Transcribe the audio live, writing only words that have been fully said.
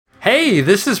Hey,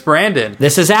 this is Brandon.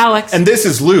 This is Alex. And this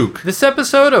is Luke. This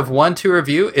episode of 1 2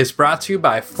 Review is brought to you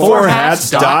by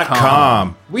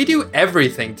FourHats.com. We do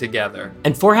everything together.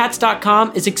 And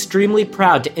FourHats.com is extremely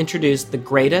proud to introduce the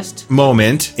greatest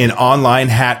moment in online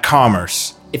hat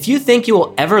commerce. If you think you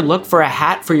will ever look for a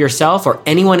hat for yourself or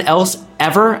anyone else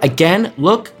ever again,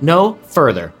 look no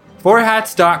further.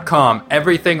 FourHats.com,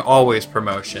 everything always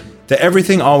promotion. The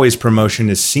Everything Always promotion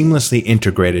is seamlessly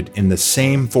integrated in the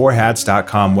same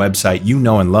FourHats.com website you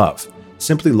know and love.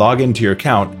 Simply log into your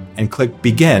account and click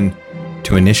Begin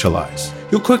to initialize.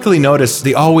 You'll quickly notice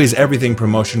the Always Everything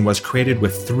promotion was created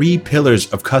with 3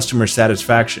 pillars of customer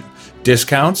satisfaction.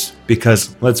 Discounts,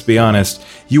 because let's be honest,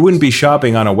 you wouldn't be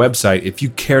shopping on a website if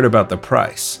you cared about the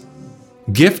price.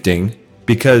 Gifting,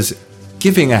 because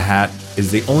giving a hat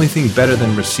is the only thing better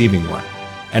than receiving one.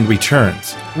 And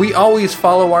returns. We always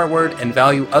follow our word and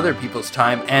value other people's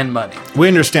time and money. We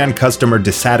understand customer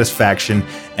dissatisfaction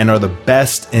and are the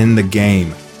best in the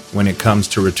game when it comes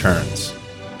to returns,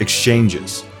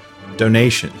 exchanges,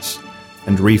 donations,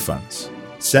 and refunds.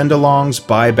 Send-alongs,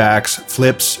 buybacks,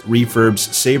 flips, refurbs,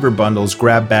 saver bundles,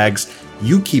 grab bags,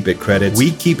 you keep it credits,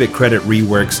 we keep it credit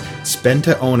reworks,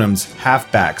 spend-to-own'ems,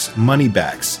 halfbacks,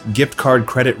 moneybacks, gift card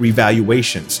credit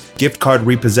revaluations, gift card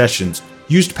repossessions,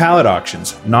 used pallet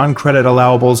auctions, non-credit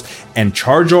allowables, and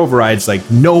charge overrides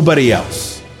like nobody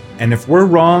else. And if we're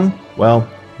wrong, well,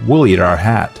 we'll eat our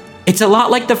hat. It's a lot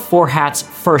like the Four Hats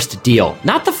first deal.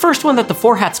 Not the first one that the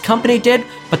Four Hats company did,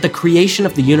 but the creation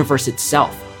of the universe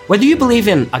itself. Whether you believe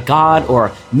in a god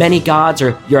or many gods,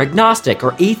 or you're agnostic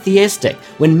or atheistic,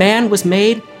 when man was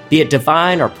made, be it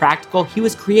divine or practical, he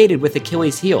was created with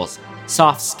Achilles' heels,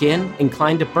 soft skin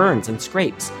inclined to burns and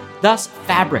scrapes. Thus,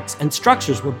 fabrics and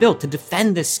structures were built to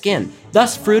defend this skin.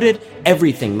 Thus fruited,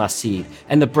 everything must seed,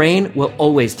 and the brain will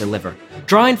always deliver.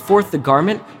 Drawing forth the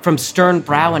garment, from stern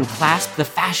brow and clasp, the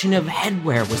fashion of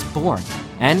headwear was born.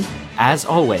 And, as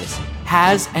always,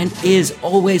 has and is,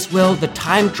 always will, the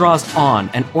time draws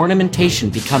on, and ornamentation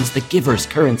becomes the giver's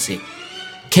currency.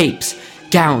 Capes,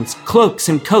 gowns, cloaks,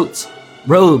 and coats,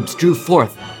 robes drew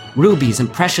forth, rubies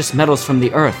and precious metals from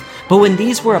the earth. But when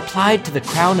these were applied to the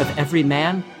crown of every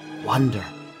man, wonder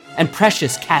and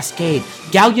precious cascade,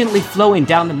 gallantly flowing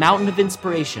down the mountain of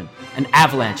inspiration, an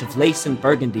avalanche of lace and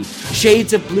burgundy,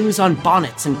 shades of blues on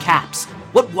bonnets and caps.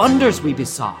 What wonders we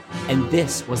besaw, and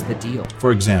this was the deal.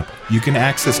 For example, you can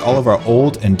access all of our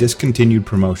old and discontinued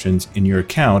promotions in your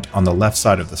account on the left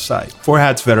side of the site. Four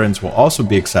Hats veterans will also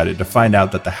be excited to find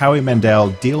out that the Howie Mandel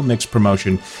Deal Mix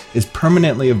promotion is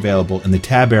permanently available in the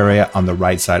tab area on the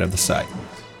right side of the site.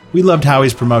 We loved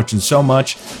Howie's promotion so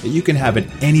much that you can have it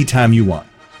anytime you want.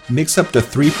 Mix up to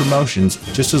 3 promotions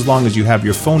just as long as you have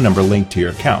your phone number linked to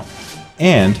your account.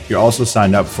 And you're also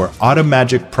signed up for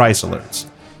Automagic price alerts.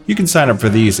 You can sign up for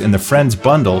these in the Friends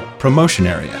Bundle promotion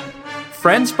area.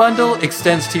 Friends Bundle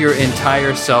extends to your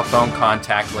entire cell phone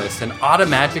contact list and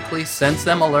automatically sends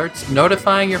them alerts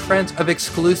notifying your friends of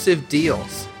exclusive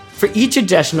deals. For each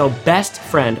additional best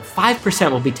friend,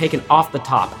 5% will be taken off the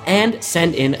top, and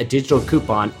send in a digital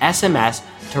coupon SMS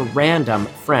to random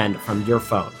friend from your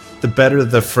phone. The better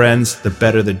the friends, the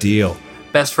better the deal.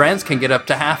 Best friends can get up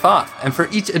to half off, and for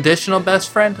each additional best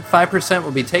friend, 5%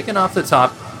 will be taken off the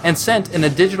top and sent in a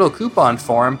digital coupon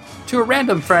form to a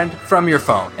random friend from your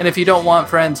phone. And if you don't want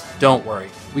friends, don't worry,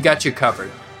 we got you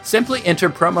covered. Simply enter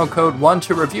promo code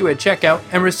 1ToReview at checkout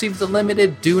and receive the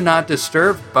limited Do Not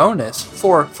Disturb bonus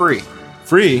for free.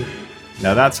 Free?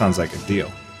 Now that sounds like a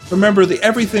deal. Remember, the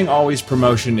Everything Always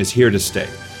promotion is here to stay,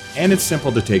 and it's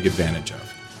simple to take advantage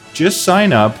of. Just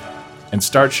sign up and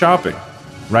start shopping.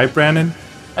 Right, Brandon?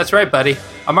 That's right, buddy.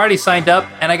 I'm already signed up,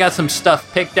 and I got some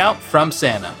stuff picked out from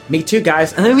Santa. Me too,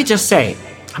 guys. And let me just say,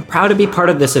 I'm proud to be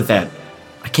part of this event.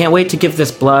 I can't wait to give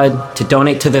this blood, to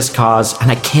donate to this cause,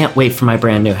 and I can't wait for my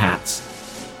brand new hats.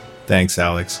 Thanks,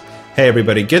 Alex. Hey,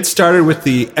 everybody, get started with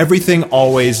the Everything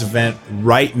Always event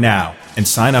right now and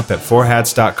sign up at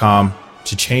FourHats.com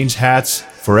to change hats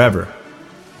forever.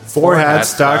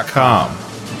 FourHats.com.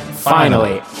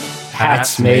 Finally,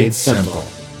 hats made simple.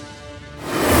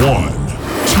 1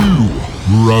 2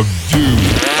 Review.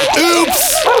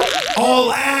 Oops!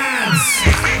 All ads!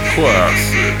 Plus.